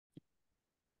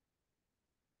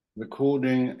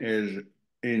Recording is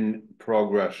in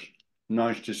progress.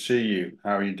 Nice to see you.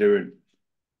 How are you doing?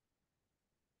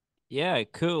 Yeah,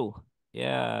 cool.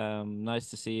 Yeah, nice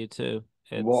to see you too.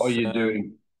 What are It's you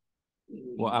doing?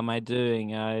 what am I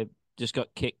doing? I just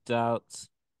got kicked out,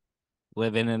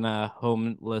 living in a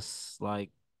homeless,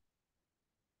 like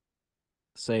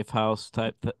safe house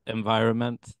type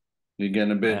environment. You're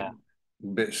getting Uh, a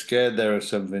bit scared there or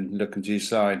something, looking to your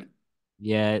side.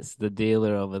 yeah, it's the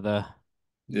dealer over there.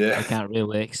 Yeah, I can't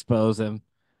really expose him.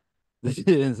 They're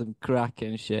doing some crack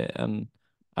and shit, and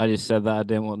I just said that I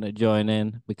didn't want to join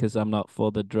in because I'm not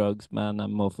for the drugs, man.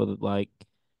 I'm more for the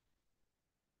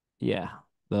yeah,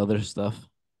 the other stuff,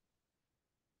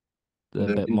 the the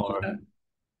bit more, internet.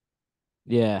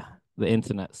 yeah, the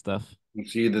internet stuff.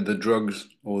 It's either the drugs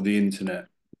or the internet.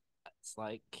 It's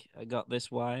like I got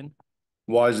this wine.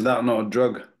 Why is that not a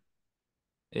drug?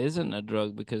 It isn't a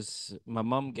drug because my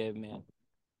mum gave me it.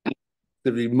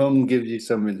 If your mum gives you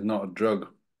something, it's not a drug.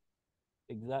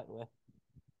 Exactly.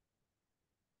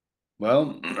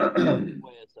 Well,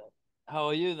 Wait a sec. How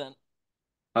are you then?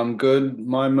 I'm good.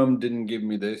 My mum didn't give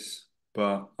me this,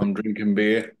 but I'm drinking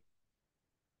beer.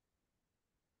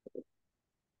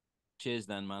 Cheers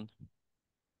then, man.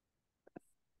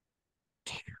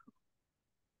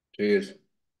 Cheers.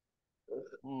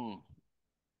 Mm.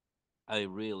 I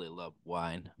really love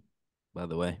wine, by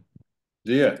the way.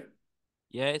 Do you?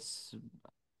 Yeah, it's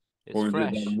Or is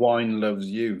it that fresh. wine loves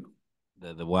you?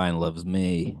 The wine loves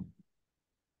me.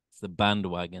 It's the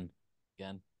bandwagon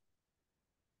again.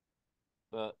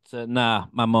 But nah,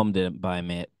 my mum didn't buy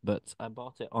me it, but I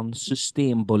bought it on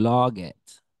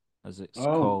Systembolaget, as it's Oh,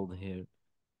 called here.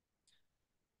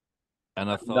 And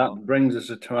I thought, that brings us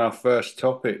to our first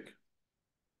topic.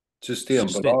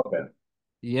 System, Systembolaget,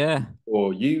 yeah,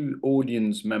 or you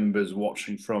audience members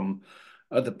watching from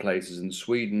other places in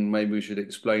Sweden, maybe we should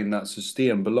explain that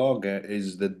Systembolaget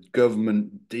is the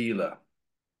government dealer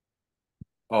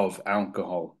of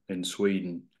alcohol in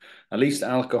Sweden. At least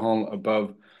alcohol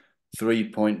above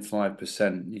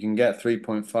 3.5%. You can get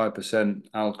 3.5%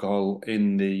 alcohol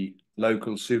in the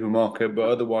local supermarket, but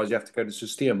otherwise you have to go to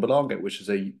Systembolaget, which is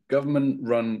a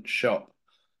government-run shop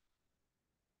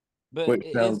but which it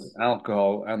sells is.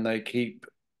 alcohol, and they keep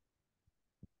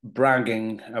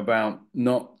bragging about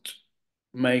not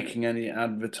making any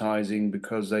advertising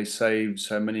because they save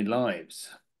so many lives.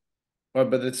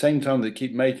 But at the same time, they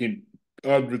keep making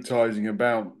advertising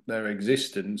about their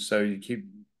existence, so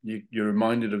you're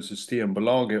reminded of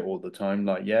Systembolaget all the time.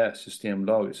 Like, yeah,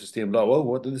 Systembolaget, Systembolaget. Well,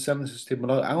 what do they sell in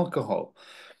Systembolaget? Alcohol.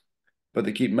 But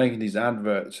they keep making these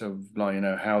adverts of like,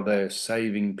 how they're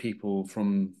saving people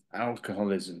from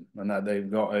alcoholism and that they've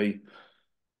got a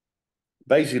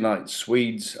basically like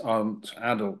Swedes aren't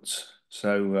adults.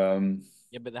 So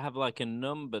Yeah, but they have like a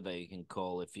number that you can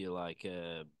call if you're like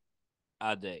a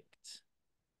addict,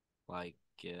 like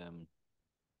um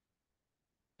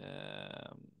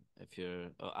if you're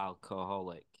an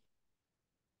alcoholic.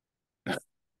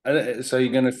 so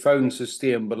you're going to phone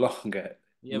Systembolaget.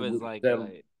 Yeah, but it's They'll like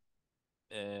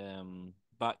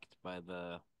backed by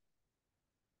the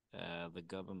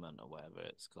government or whatever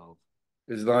it's called.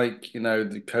 It's like,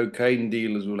 the cocaine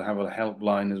dealers will have a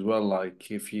helpline as well.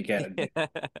 Like, if you get,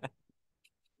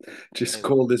 just Hey,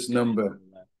 look, call this Jerry's number. over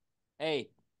there. Hey,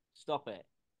 stop it.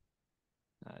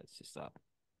 It's just that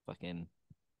fucking,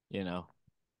 you know,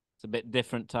 it's a bit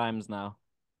different times now.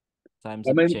 Times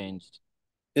I have mean, changed.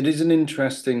 it is an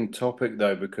interesting topic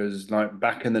though, because like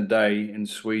back in the day in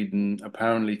Sweden,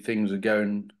 apparently things are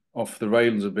going off the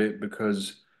rails a bit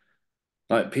because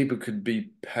like people could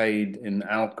be paid in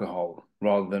alcohol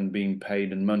rather than being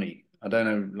paid in money. I don't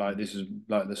know, like Mm. this is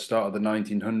like the start of the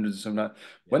 1900s or something like that.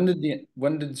 Yeah,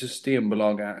 When did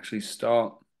Systembolaget actually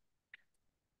start?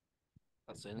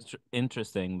 that's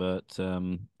interesting, but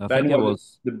I But think it anyway,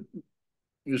 was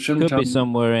could be sometimes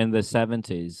somewhere in the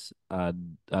 70s.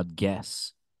 I'd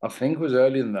guess. I think it was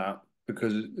earlier than that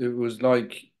because it was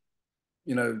like,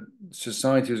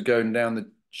 society was going down the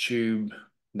tube,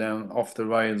 down off the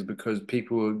rails because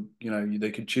people were,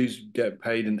 they could choose to get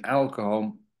paid in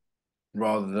alcohol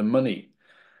rather than money.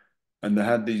 And they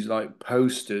had these like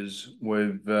posters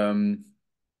with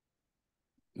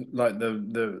like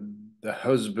the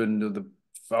husband or the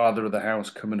father of the house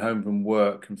coming home from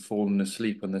work and falling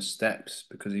asleep on the steps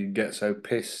because he'd get so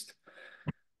pissed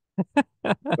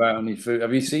about any food.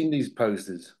 Have you seen these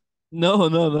posters? No,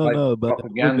 no, no, Like no. But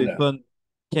it would be propaganda. fun.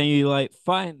 Can you like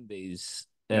find these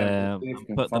Yeah, let's see if we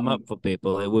and can put them find. up for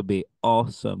people? It would be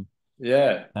awesome.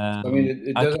 Yeah. I mean,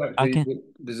 it I does can, I actually, can.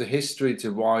 there's a history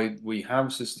to why we have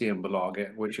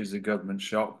Systembolaget, which is a government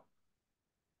shop.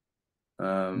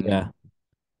 Um, Yeah,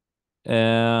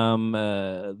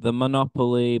 The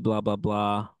monopoly, blah blah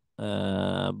blah,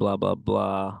 blah blah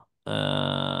blah.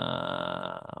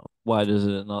 Why does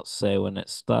it not say when it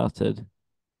started?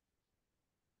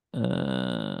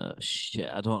 Shit,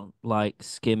 I don't like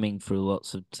skimming through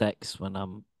lots of text when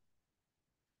I'm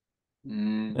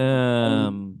Mm.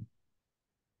 um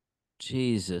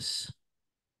Jesus.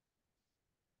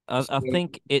 I So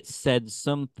think it said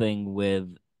something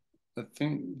with I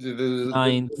think there's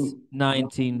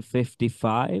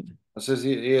 1955. it says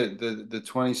here the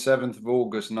 27th of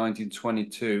August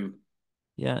 1922.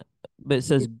 Yeah, but it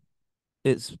says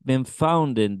it's been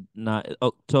founded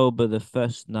October the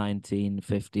 1st,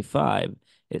 1955.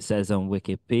 It says on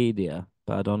Wikipedia,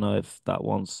 but I don't know if that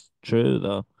one's true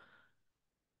though.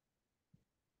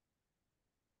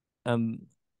 Um,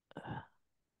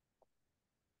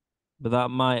 but that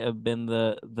might have been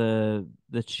the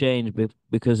change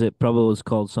because it probably was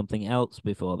called something else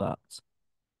before that.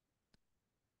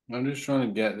 I'm just trying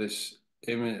to get this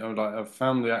image. I've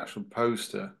found the actual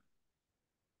poster,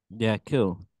 Yeah,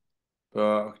 cool.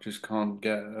 but I just can't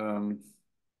get.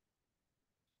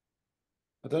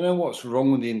 I don't know what's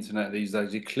wrong with the internet these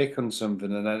days. You click on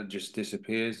something and then it just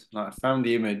disappears. Like I found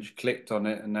the image, clicked on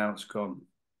it, and now it's gone.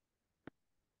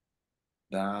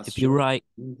 That's If you just. right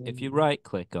if you right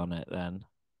click on it, then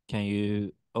can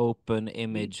you open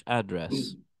image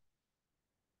address?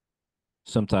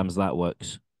 Sometimes that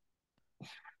works.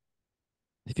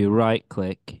 If you right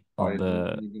click Are on you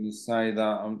the going to say that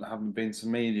I haven't been to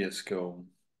media school?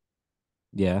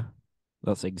 yeah,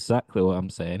 that's exactly what I'm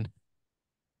saying.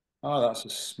 Oh, that's a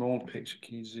small picture.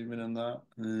 Can you zoom in on that?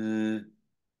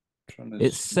 Trying to.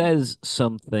 It says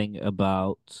something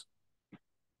about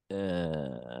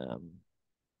um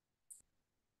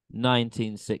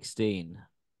 1916.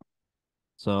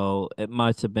 So it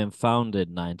might have been founded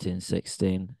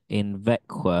 1916 in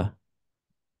Vecchia,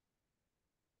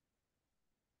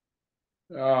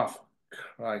 Oh,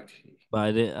 crikey.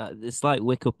 but it's like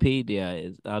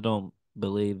Wikipedia. I don't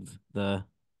believe the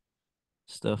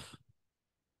stuff.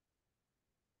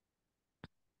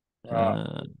 Ah,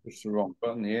 Uh, pushed the wrong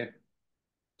button here.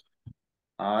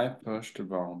 I pushed the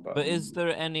wrong but is button.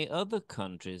 there any other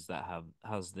countries that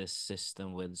has this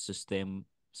system with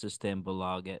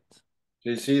Systembolaget?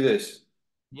 Do you see this?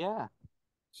 Yeah.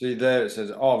 See there, it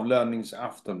says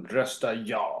avlöningsafton, rösta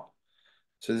ja.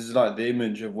 So this is like the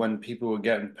image of when people were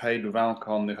getting paid with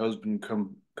alcohol and the husband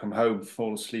come home,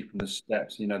 fall asleep on the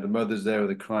steps. You know, the mother's there with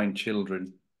the crying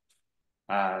children,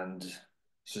 and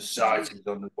Jesus, society's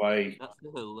on the way. that's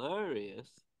hilarious.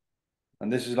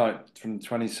 And this is like from the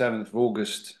 27th of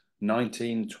August,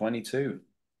 1922.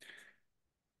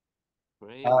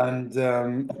 Crazy. And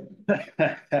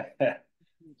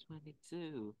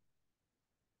 22.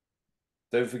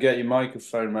 don't forget your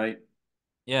microphone, mate.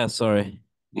 Yeah, sorry.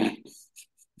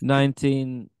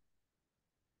 19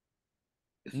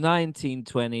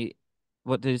 1920.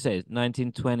 What did you say?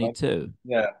 1922.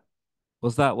 Yeah.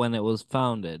 Was that when it was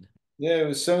founded? Yeah, it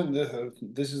was some.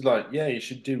 This is like, yeah, you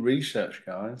should do research,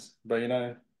 guys. But you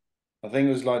know, I think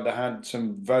it was like they had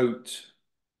some vote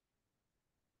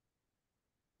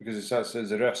because it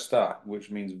says rösta, which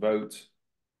means vote,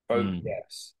 vote Hmm.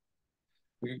 yes.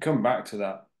 We could come back to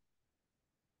that.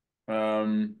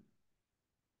 Um,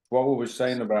 what we were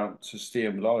saying about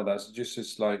Systembolaget, that's just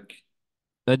it's like,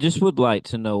 I just would like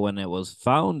to know when it was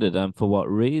founded and for what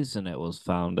reason it was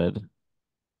founded.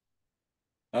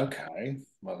 okay,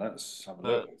 well, let's have a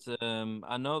look. But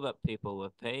I know that people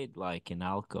were paid like in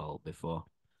alcohol before.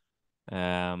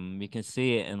 You can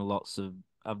see it in lots of.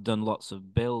 I've done lots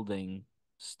of building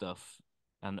stuff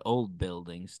and old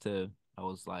buildings too. I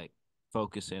was like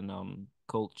focusing on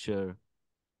culture,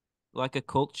 like a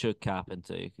culture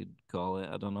carpenter, you could call it.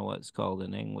 I don't know what it's called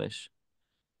in English.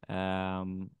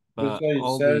 Just But so it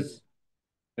all says these.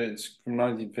 it's from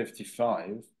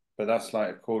 1955, but that's like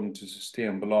according to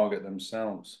Systembolaget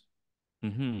themselves.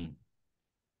 Hmm.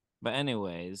 But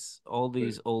anyways, all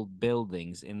these old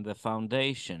buildings in the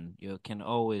foundation, you can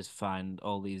always find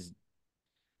all these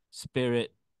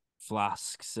spirit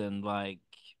flasks and like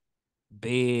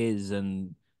beers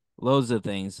and loads of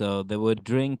things. So they were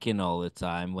drinking all the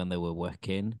time when they were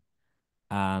working,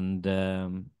 and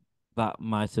that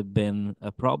might have been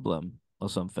a problem or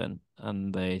something.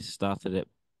 And they started it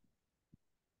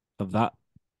of that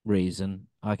reason.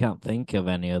 I can't think of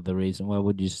any other reason. Why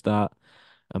would you start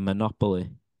a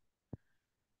monopoly?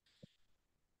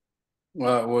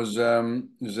 Well,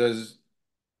 it says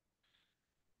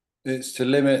it's to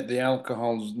limit the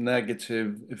alcohol's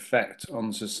negative effect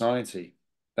on society.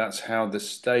 That's how the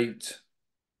state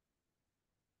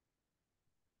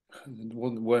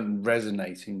weren't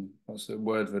resonating. What's the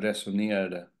word for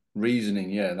resonera? reasoning.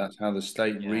 Yeah, that's how the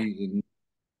state Yeah. reasoned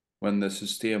when the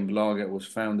Systembolaget was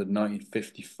founded in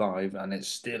 1955, and it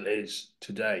still is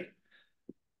today.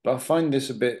 But I find this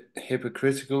a bit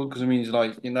hypocritical because it means,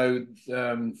 like, you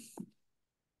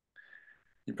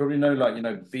probably know,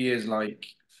 like, beers like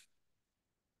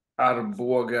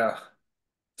Arboga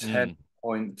Mm.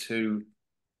 10.2%.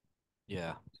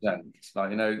 Yeah. Like,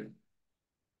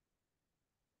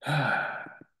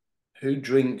 who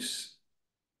drinks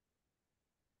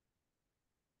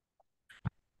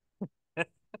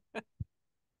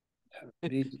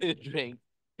these? Drink.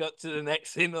 Got to the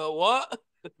next thing or what?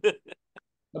 No,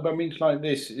 but I mean, it's like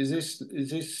this. Is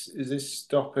this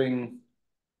stopping?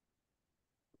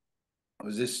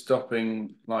 Is this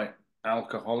stopping like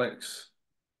alcoholics?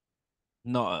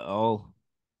 Not at all.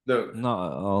 Look, Not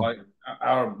at all. like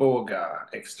our Borga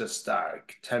extra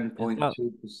stark, Is that 10.2%.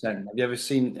 Have you ever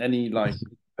seen any like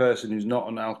person who's not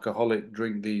an alcoholic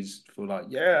drink these for like,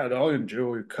 yeah, I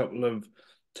enjoy a couple of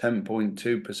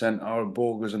 10.2% our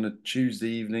Borgas on a Tuesday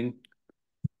evening?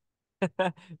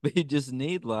 but you just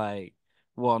need like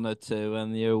one or two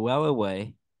and you're well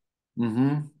away.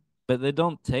 Mm-hmm. But they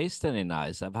don't taste any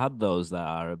nice. I've had those that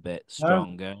are a bit No,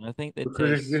 stronger, and I think they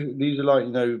because taste, these are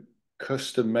like,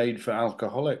 custom made for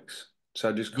alcoholics. So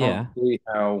I just can't yeah, see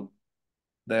how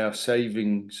they are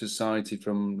saving society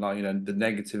from like, the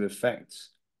negative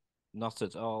effects. not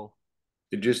at all.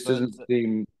 It just But doesn't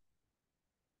seem,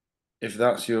 if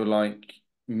that's your like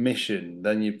mission,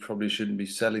 then you probably shouldn't be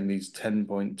selling these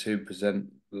 10.2%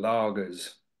 lagers.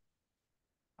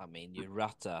 I mean, you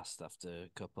rat-assed after a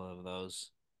couple of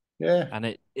those. Yeah.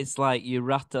 And it's like you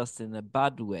rat us in a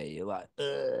bad way. You're like,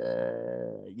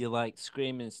 you're like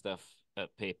screaming stuff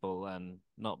at people and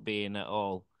not being at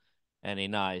all any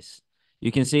nice.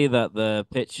 You can see that the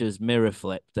picture's mirror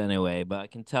flipped anyway, but I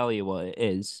can tell you what it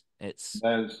is. It's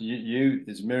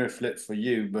mirror flip for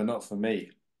you, but not for me.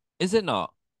 Is it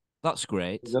not? That's 'Cause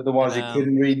great. otherwise, it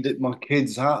couldn't read that my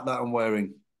kid's hat that I'm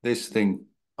wearing. This thing.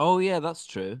 Oh yeah, that's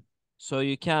true. So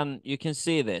you can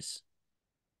see this.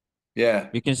 Yeah.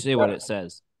 You can see what it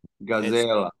says. It's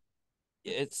Gazella.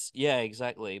 it's yeah,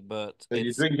 exactly. But So you're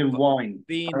it's drinking wine.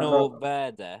 Vino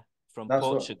Verde from That's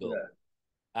what, Portugal,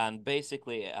 yeah. and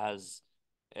basically it has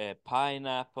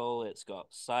pineapple. It's got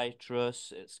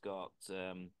citrus. It's got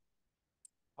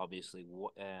obviously Is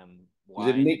it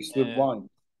wine, mixed with wine?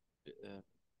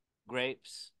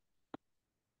 grapes.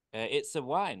 It's a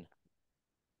wine.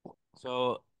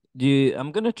 So do you,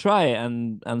 I'm gonna try it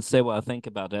and say what I think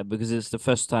about it because it's the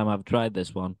first time I've tried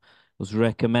this one. It was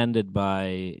recommended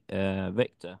by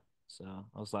Victor. So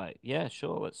I was like, yeah,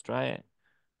 sure, let's try it.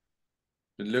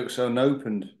 It looks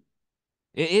unopened.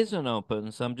 It is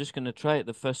unopened, so I'm just gonna try it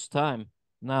the first time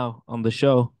now on the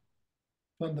show.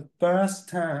 For the first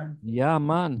time. Yeah,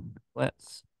 man.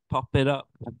 Let's pop it up.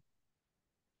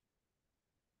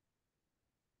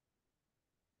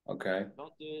 Okay.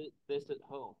 Don't do this at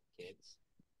home, kids.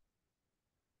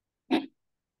 Do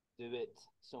it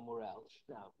somewhere else.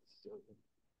 No, just joking.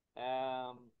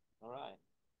 All right.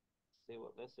 See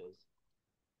what this is.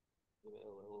 Give it a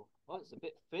little. Oh, it's a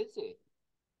bit fizzy.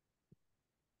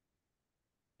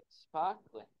 It's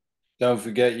sparkly. Don't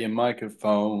forget your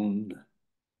microphone.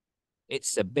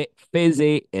 It's a bit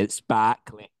fizzy. It's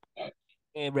sparkly.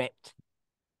 It.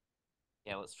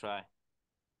 Yeah, let's try.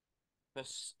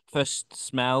 First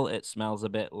smell. It smells a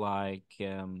bit like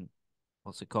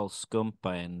what's it called?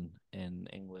 Scumpa in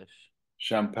English.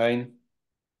 Champagne.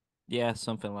 Yeah,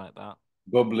 something like that.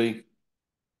 Bubbly.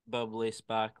 Bubbly,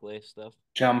 sparkly stuff.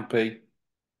 Champy.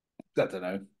 I don't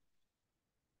know.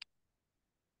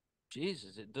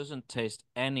 Jesus, it doesn't taste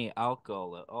any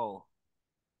alcohol at all.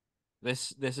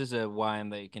 This is a wine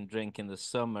that you can drink in the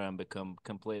summer and become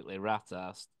completely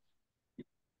rat-assed.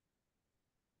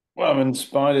 Well, I'm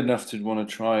inspired enough to want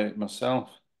to try it myself.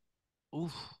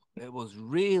 Oof, it was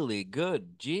really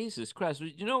good. Jesus Christ. Do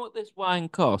you know what this wine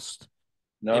cost?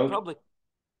 It No. probably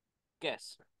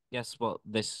guess. Guess what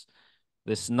this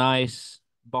nice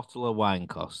bottle of wine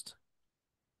cost.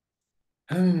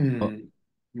 Oh,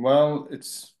 Well,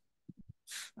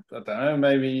 I don't know,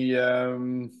 maybe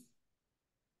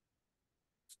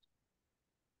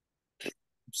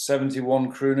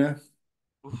 71 kroner.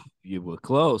 oof, you were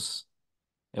close.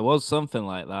 It was something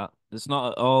like that. It's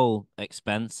not at all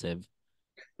expensive.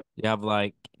 You have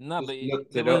like no, Just but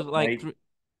looked there it was up, like mate. three.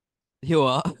 You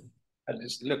are. I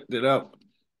just looked it up.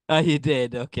 Oh, you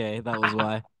did. Okay, that was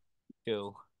why.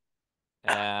 Cool.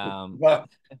 Um, But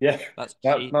yeah, that's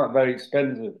that's cheap. not very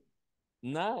expensive.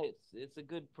 No, it's a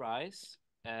good price.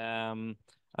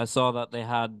 I saw that they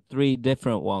had three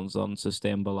different ones on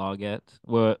Systembolaget,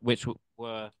 which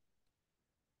were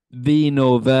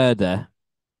Vino Verde.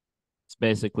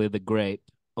 basically the grape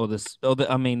or the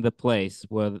I mean the place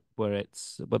where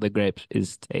the grape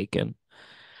is taken.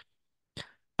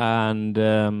 And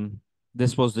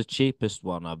this was the cheapest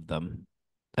one of them.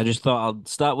 I just thought I'll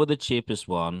start with the cheapest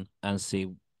one and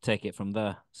take it from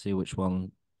there, see which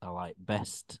one I like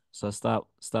best. So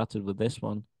started with this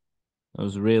one. It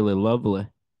was really lovely,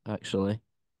 actually.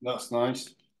 That's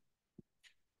nice.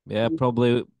 Yeah,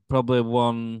 probably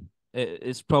one.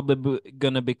 It's probably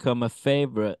gonna become a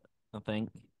favorite, I think.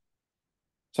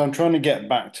 So I'm trying to get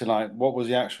back to like what was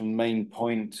the actual main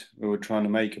point we were trying to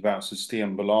make about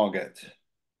Systembolaget?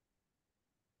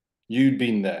 You'd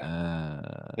been there.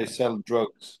 They Uh, sell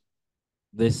drugs.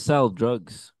 they sell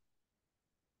drugs.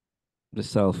 They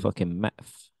sell fucking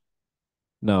meth.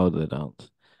 No, they don't.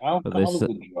 But Alcohol is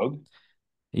a drug.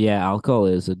 yeah, alcohol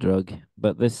is a drug,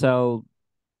 but they sell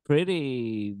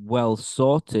pretty well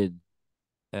sorted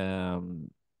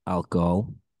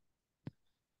alcohol.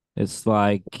 It's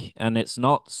like, and it's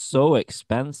not so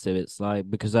expensive. It's like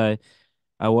because I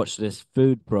watched this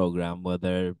food program where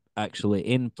they're actually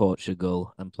in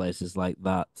Portugal and places like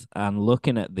that and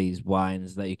looking at these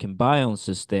wines that you can buy on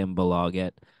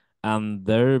Systembolaget, and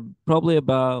they're probably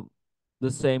about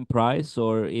the same price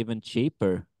or even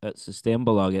cheaper at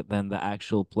Systembolaget than the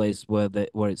actual place where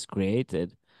it's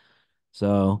created.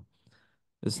 So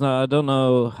it's not, I don't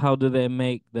know how do they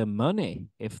make their money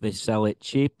if they sell it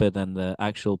cheaper than the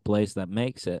actual place that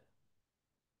makes it.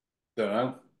 Don't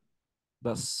know.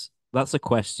 That's a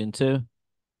question too.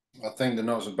 I think they're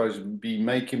not supposed to be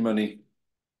making money.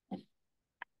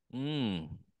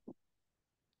 Mm.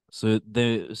 So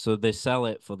they sell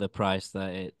it for the price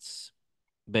that it's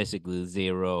basically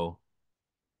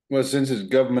Well, since it's zero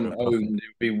government profit. owned,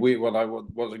 it'd be weird. Well, like,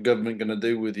 what's the government going to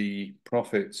do with the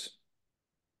profits?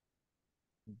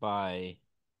 Buy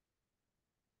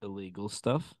illegal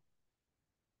stuff.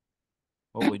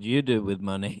 What would you do with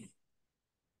money?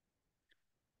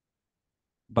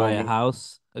 Buy a Well,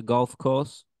 house, a golf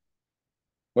course?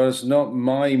 well, it's not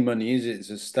my money, is it? It's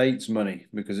the state's money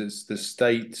because it's the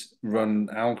state-run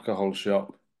alcohol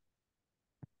shop.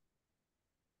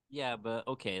 Yeah, but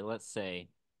okay, let's say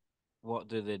what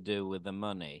do they do with the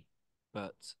money?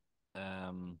 But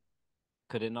um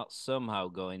could it not somehow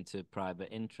go into private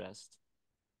interest?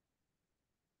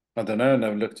 I don't know. I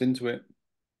never looked into it.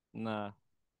 Nah,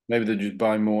 Maybe they just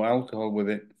buy more alcohol with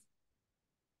it.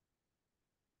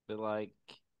 but like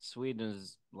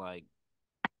Sweden's like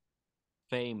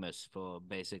famous for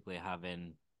basically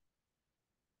having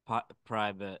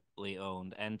privately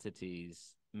owned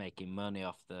entities making money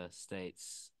off the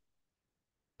states,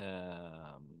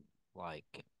 um,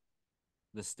 like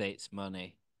the states'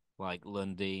 money, like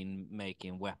Lundin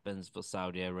making weapons for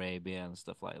Saudi Arabia and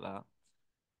stuff like that.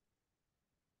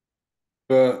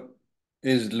 But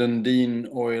is Lundin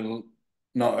Oil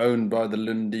not owned by the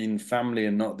Lundin family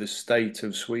and not the state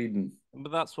of Sweden?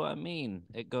 But that's what I mean.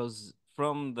 It goes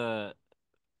from the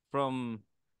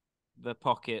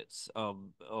pockets of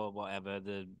or whatever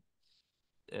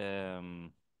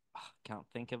I can't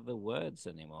think of the words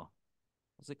anymore.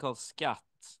 What's it called? Scat.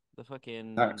 The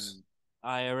Tax, fucking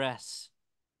IRS.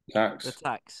 The tax.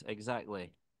 tax,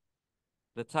 exactly.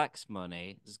 The tax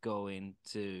money is going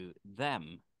to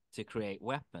them to create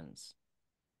weapons.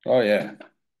 Oh yeah.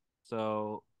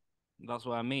 So that's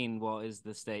what I mean. What is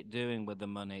the state doing with the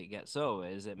money it gets over?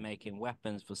 Is it making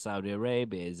weapons for Saudi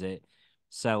Arabia? Is it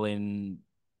selling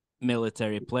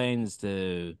military planes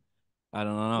to, I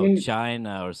don't I know, mean,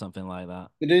 China or something like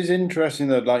that? it is interesting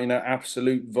that, like,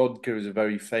 Absolute Vodka is a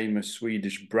very famous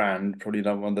Swedish brand, probably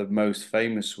like one of the most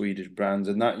famous Swedish brands,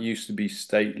 and that used to be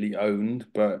stately owned,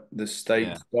 but the state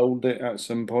Yeah. sold it at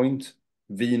some point.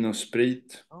 Vin och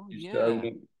Sprit Oh, used to own yeah.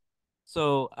 it.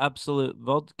 So Absolute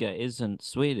Vodka isn't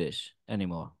Swedish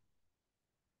anymore,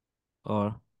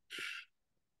 or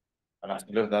I'll have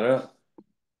to look that up.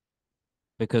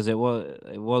 because it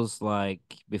was like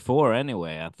before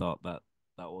anyway. I thought that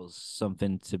that was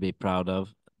something to be proud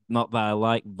of. Not that I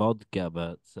like vodka,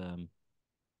 but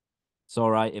it's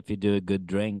all right if you do a good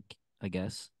drink, I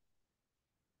guess.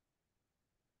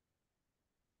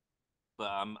 But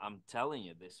I'm telling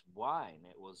you, this wine,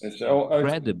 it was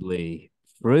incredibly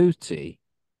fruity.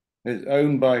 It's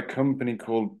owned by a company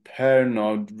called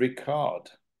Pernod Ricard.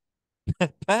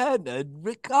 Bernard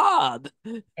Ricard.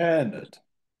 Pernod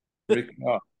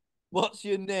Ricard. What's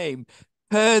your name?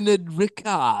 Bernard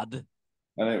Ricard.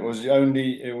 And it was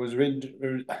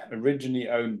originally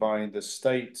owned by the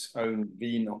state-owned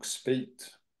Vin och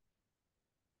Sprit.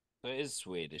 So it is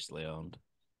Swedishly owned.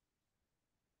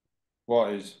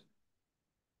 What is?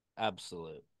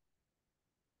 Absolute.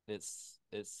 It's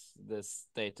the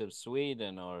state of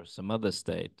Sweden or some other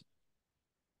state.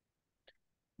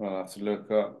 I'll have to look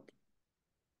up.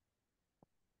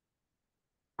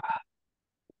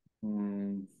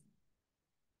 Hmm.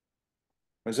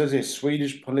 It says here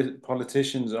Swedish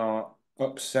politicians are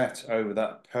upset over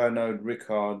that Pernod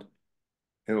Ricard,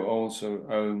 who also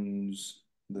owns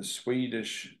the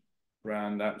Swedish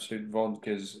brand Absolute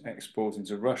Vodka's exporting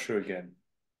to Russia again.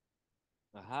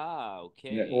 Aha,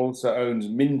 And it okay. also owns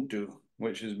Mintu,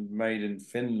 which is made in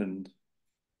Finland.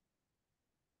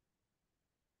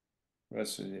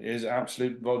 It is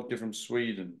Absolute Vodka from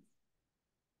Sweden.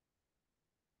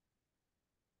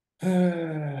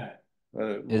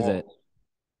 Well, it Is was, it?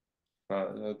 but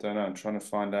I don't know. I'm trying to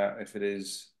find out if it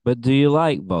is. But do you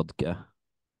like vodka?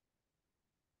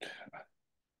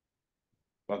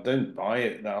 I don't buy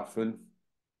it that often.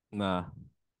 Nah.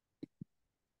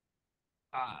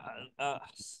 Uh, uh,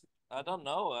 I don't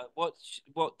know.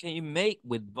 What can you make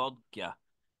with vodka?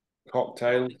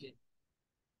 Cocktails.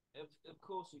 Like, of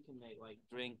course, you can make like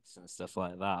drinks and stuff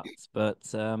like that, but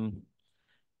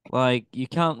like you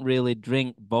can't really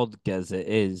drink vodka as it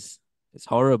is. It's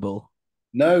horrible.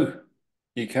 No,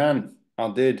 you can. I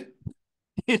did.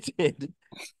 You did,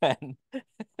 Ben.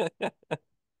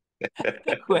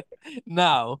 Wait,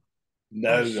 now. No,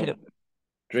 Oh I'm shit.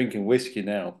 drinking whiskey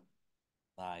now.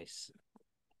 Nice.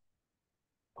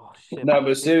 Oh shit. No,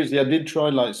 but seriously, I did try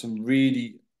like some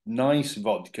really nice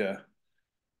vodka.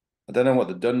 I don't know what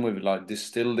they've done with it, like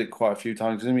distilled it quite a few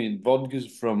times. 'Cause I mean, vodka's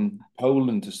from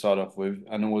Poland to start off with,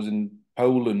 and it was in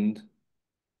Poland.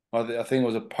 I think it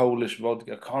was a Polish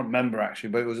vodka. I can't remember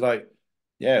actually, but it was like,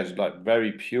 yeah, it was like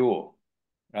very pure,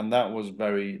 and that was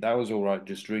all right,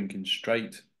 just drinking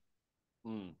straight.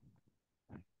 Mm,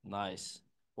 nice.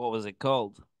 What was it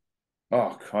called?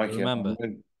 Oh, You crikey, I remember? don't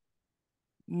know.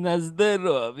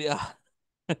 Nazdarovia.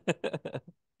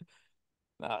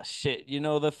 Ah, shit. You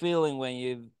know the feeling when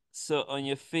you sit on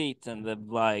your feet and they've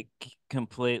like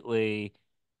completely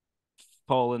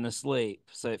fallen asleep,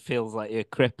 so it feels like you're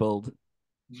crippled.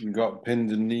 You got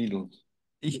pins and needles.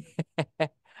 Yeah.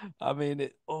 I mean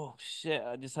it. Oh shit!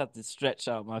 I just had to stretch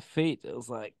out my feet. It was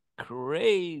like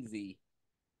crazy.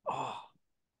 Oh,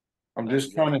 I'm that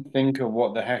just was it. trying to think of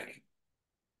what the heck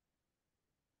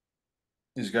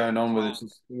is going on with Oh, this.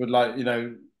 It would like,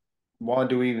 why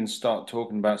do we even start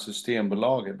talking about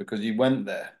Systembolaget? Because you went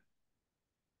there.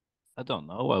 I don't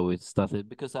know why we started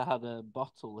because I had a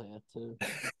bottle here too.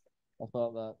 I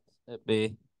thought that it'd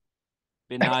be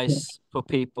nice for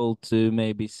people to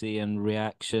maybe see a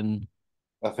reaction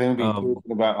I think we've been of,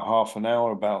 talking about half an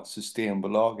hour about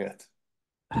Systembolaget.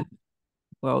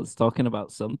 well, it's talking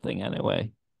about something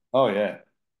anyway. Oh yeah.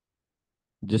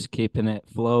 Just keeping it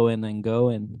flowing and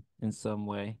going in some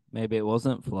way. Maybe it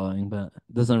wasn't flowing, but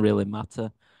it doesn't really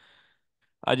matter.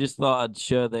 I just thought I'd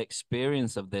share the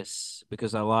experience of this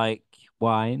because I like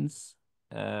wines.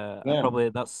 I Yeah. probably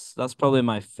that's probably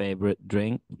my favorite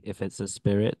drink. If it's a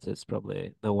spirit, it's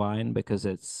probably the wine because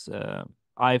it's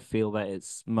I feel that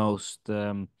it's most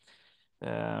uh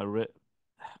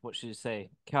what should you say,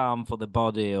 calm for the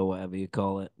body or whatever you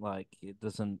call it. Like it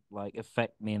doesn't like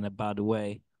affect me in a bad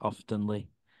way oftenly.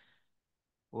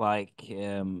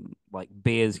 Like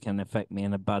beers can affect me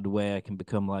in a bad way. I can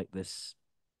become like this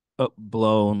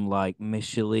upblown like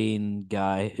Michelin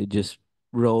guy who just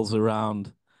rolls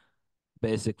around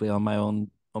basically on my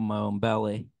own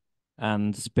belly.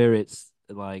 And spirits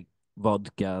like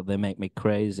vodka, they make me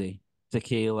crazy.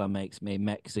 Tequila makes me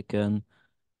Mexican.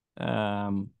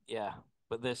 Yeah,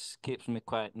 but this keeps me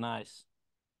quite nice.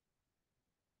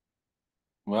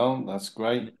 Well, that's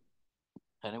And great. it,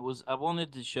 and it was I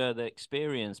wanted to share the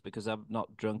experience because I've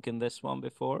not drunken this one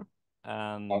before,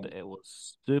 and Um, it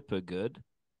was super good.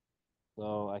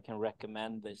 So I can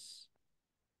recommend this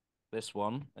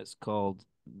one. It's called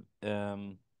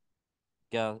um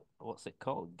what's it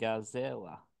called?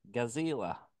 Gazela.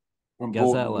 From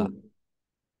Gazella. Portugal.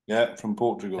 Yeah, from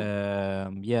Portugal.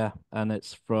 Yeah, and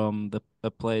it's from the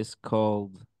a place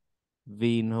called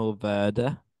Vino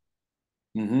Verde.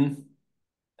 Mm-hmm.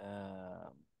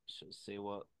 Should see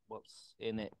what's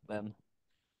in it then.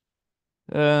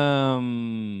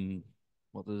 Um,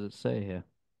 what does it say here?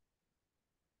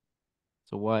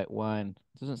 It's a white wine.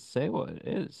 It doesn't say what it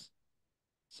is.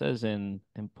 It says in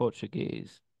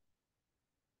Portuguese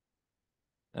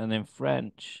and in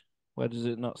French. Why does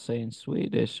it not say in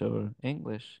Swedish or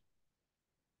English?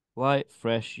 Light,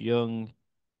 fresh, young,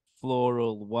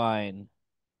 floral wine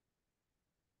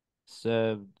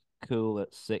served cool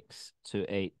at 6 to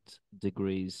 8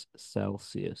 degrees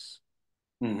Celsius.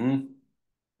 Mm-hmm.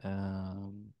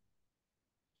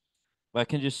 But I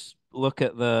can just look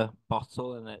at the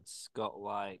bottle and it's got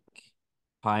like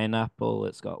pineapple,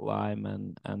 it's got lime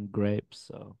and grapes,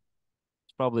 so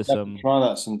Probably Have to some. try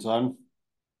that sometime.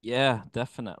 Yeah,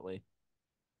 definitely.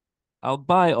 I'll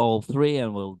buy all three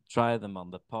and we'll try them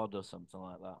on the pod or something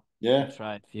like that. We can Yeah,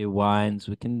 try a few wines.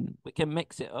 We can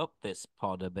mix it up this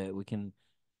pod a bit.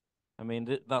 I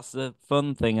mean that's the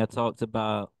fun thing. I talked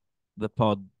about the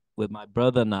pod with my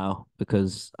brother now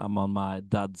because I'm on my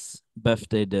dad's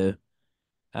birthday do,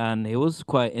 and he was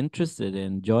quite interested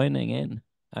in joining in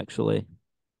actually.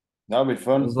 that'll be I was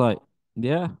fun. like,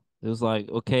 yeah. It was like,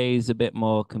 okay, he's a bit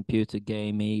more computer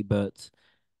gamey, but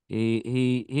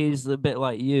he's a bit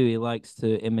like you. He likes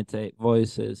to imitate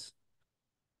voices.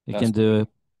 He That's can do,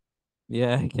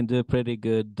 yeah, he can do a pretty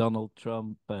good Donald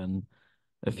Trump and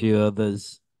a few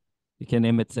others. He can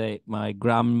imitate my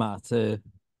grandma too.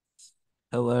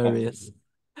 Hilarious.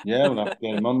 yeah. We'll have to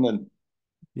get him on then.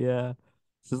 Yeah.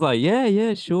 So it's like, yeah,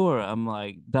 yeah, sure. I'm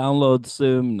like, download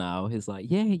Zoom now. He's like,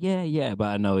 yeah, yeah, yeah. But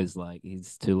I know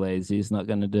he's too lazy. He's not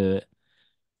gonna do it.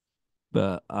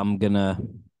 But I'm gonna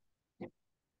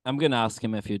ask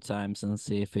him a few times and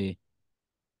see if he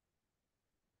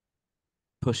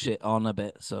push it on a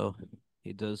bit so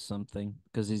he does something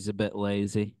because he's a bit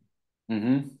lazy.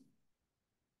 Hmm.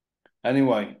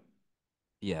 Anyway,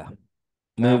 Yeah.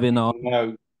 now Moving on. people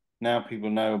know. Now people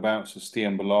know about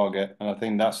Systembolaget, and I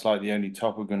think that's like the only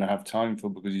topic we're going to have time for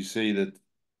because you see the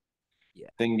Yeah.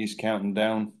 thing is counting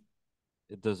down.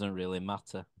 It doesn't really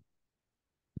matter.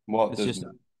 What It's just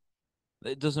doesn't?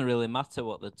 it doesn't really matter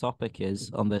what the topic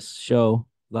is on this show.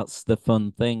 That's the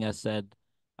fun thing. I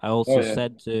Oh also yeah,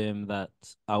 said to him that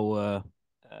our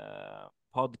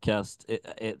podcast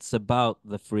it's about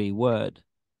the free word.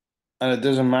 and it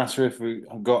doesn't matter if we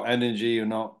have got energy or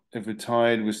not. If we're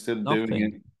tired, we're still doing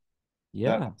Nothing. it.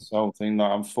 Yeah. That's the whole thing.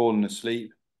 Like I'm falling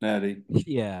asleep nearly.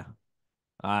 Yeah.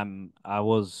 I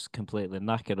was completely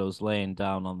knackered. I was laying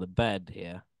down on the bed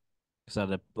here because I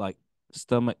had like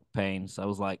stomach pains. I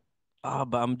was like, ah,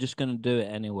 but I'm just gonna do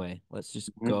it anyway. Let's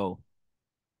just Mhm. go,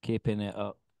 keeping it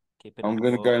up, keeping I'm it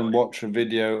going to go and going. watch a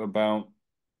video about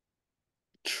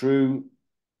true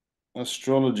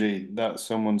astrology that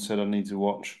someone said I need to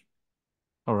watch.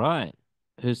 All right.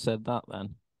 Who said that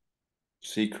then?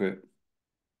 Secret.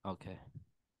 Okay.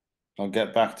 I'll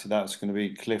get back to that. It's going to be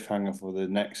a cliffhanger for the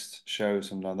next show, or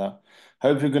something like that.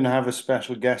 Hopefully, we're going to have a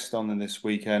special guest on in this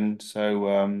weekend.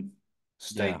 So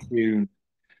stay Yeah. tuned.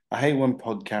 I hate when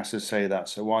podcasters say that.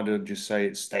 So why don't I just say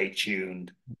it? Stay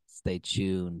tuned. Stay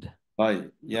tuned.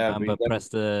 Like, yeah, Remember, press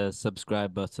the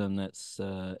subscribe button.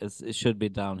 It should be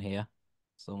down here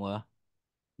somewhere.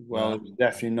 well, There. it's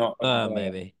definitely not up There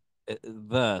there. maybe.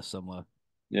 There somewhere.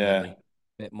 Yeah, Maybe.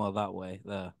 Bit more that way.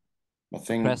 There. I So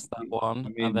think, press that I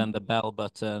one and then mean, the bell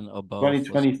button or both.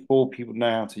 2024 people know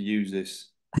how to use this.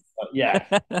 Yeah.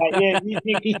 Yeah, you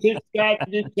think you subscribe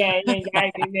to the channel and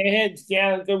like in the head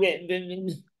sounds a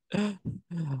bit.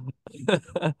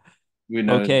 We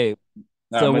know Okay.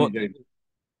 how So many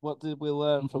what days. did we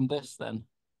learn from this then?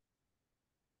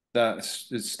 That's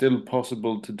it's still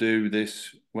possible to do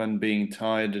this when being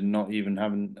tired and not even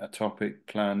having a topic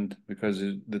planned because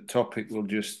the topic will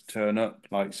just turn up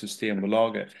like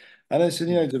Systembolaget. And it's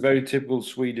Mm. it's a very typical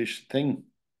Swedish thing,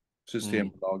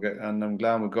 Mm. Systembolaget, and I'm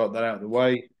glad we got that out of the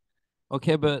way.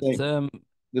 Okay, but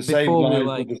The save before we lives, but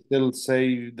like they still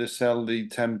save they sell the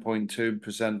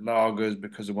 10.2% lagers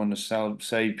because they want to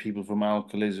save people from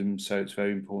alcoholism. So it's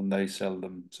very important they sell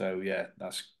them. So yeah,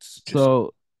 that's just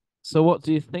so so what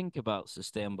do you think about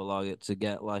Systembolaget to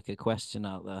get like a question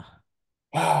out there?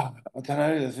 I don't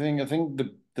know. I think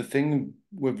the thing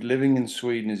with living in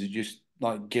Sweden is you just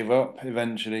like give up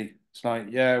eventually. It's like,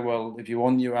 yeah, well, if you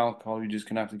want your alcohol, you're just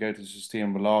gonna have to go to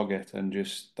Systembolaget and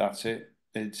just that's it.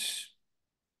 It's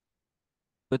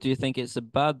But do you think it's a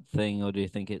bad thing or do you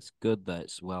think it's good that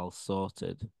it's well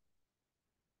sorted?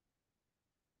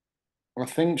 I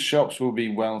think shops will be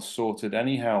well sorted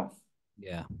anyhow.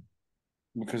 Yeah.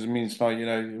 Because I mean, it's like,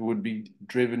 it would be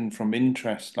driven from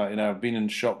interest. Like, I've been in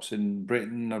shops in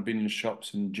Britain, I've been in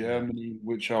shops in Yeah. Germany,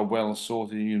 which are well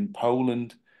sorted in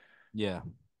Poland. Yeah.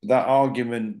 That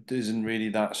argument isn't really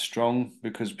that strong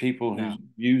because people who No.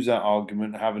 use that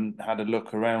argument haven't had a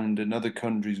look around in other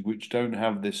countries which don't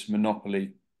have this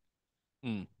monopoly.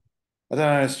 Mm. I don't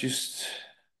know, it's just,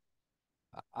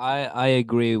 I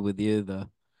agree with you though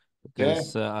yeah.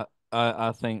 because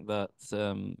I think that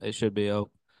it should be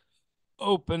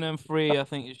open and free. I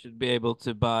think you should be able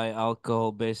to buy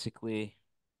alcohol basically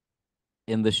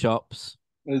in the shops.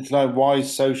 It's like, why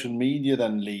is social media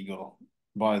then legal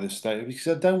by the state? Because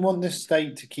I don't want this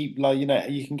state to keep, like,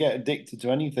 you can get addicted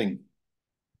to anything.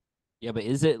 Yeah, but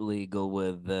is it legal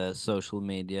with social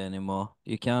media anymore?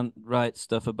 You can't write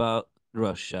stuff about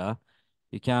Russia.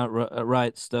 You can't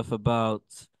write stuff about.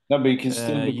 No, but you can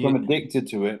still become You addicted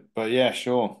to it. But yeah,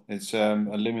 sure, it's a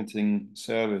limiting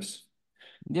service.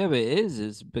 Yeah, but it is.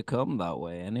 It's become that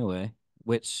way anyway,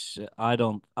 which I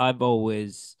don't. I've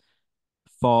always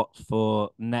fought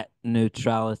for net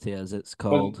neutrality, as it's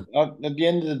But called. at the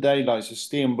end of the day, like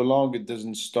Systembolaget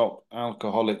doesn't stop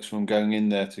alcoholics from going in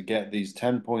there to get these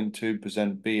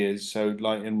 10.2% beers. So,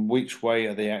 like, in which way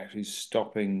are they actually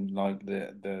stopping like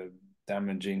the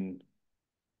damaging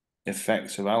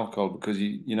effects of alcohol? Because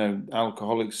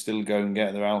alcoholics still go and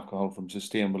get their alcohol from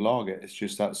Systembolaget. It's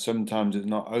just that sometimes it's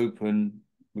not open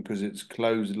because it's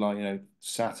closed, like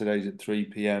Saturdays at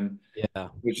 3 p.m., Yeah,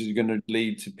 which is going to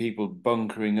lead to people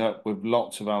bunkering up with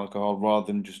lots of alcohol rather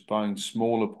than just buying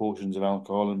smaller portions of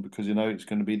alcohol. And because it's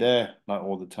going to be there like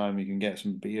all the time, you can get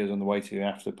some beers on the way to your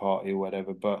after party or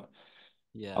whatever. But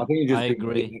I yeah, think it I just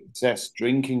becomes agree. excess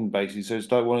drinking basically. So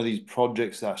it's like one of these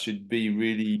projects that should be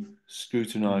really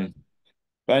Mm, scrutinized.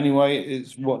 But anyway,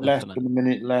 it's what less definitely. than a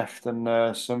minute left,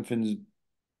 and something's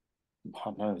I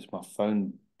don't know, it's my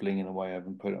phone blinging away. I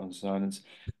haven't put it on silence.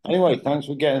 Anyway, thanks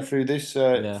for getting through this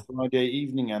Yeah, Friday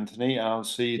evening, Anthony. I'll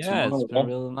see you yeah, it's tomorrow been then.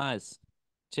 really nice.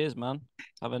 Cheers, man.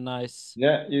 Have a nice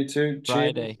Yeah, you too.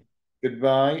 Cheers. Friday,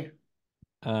 Goodbye.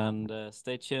 and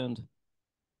stay tuned.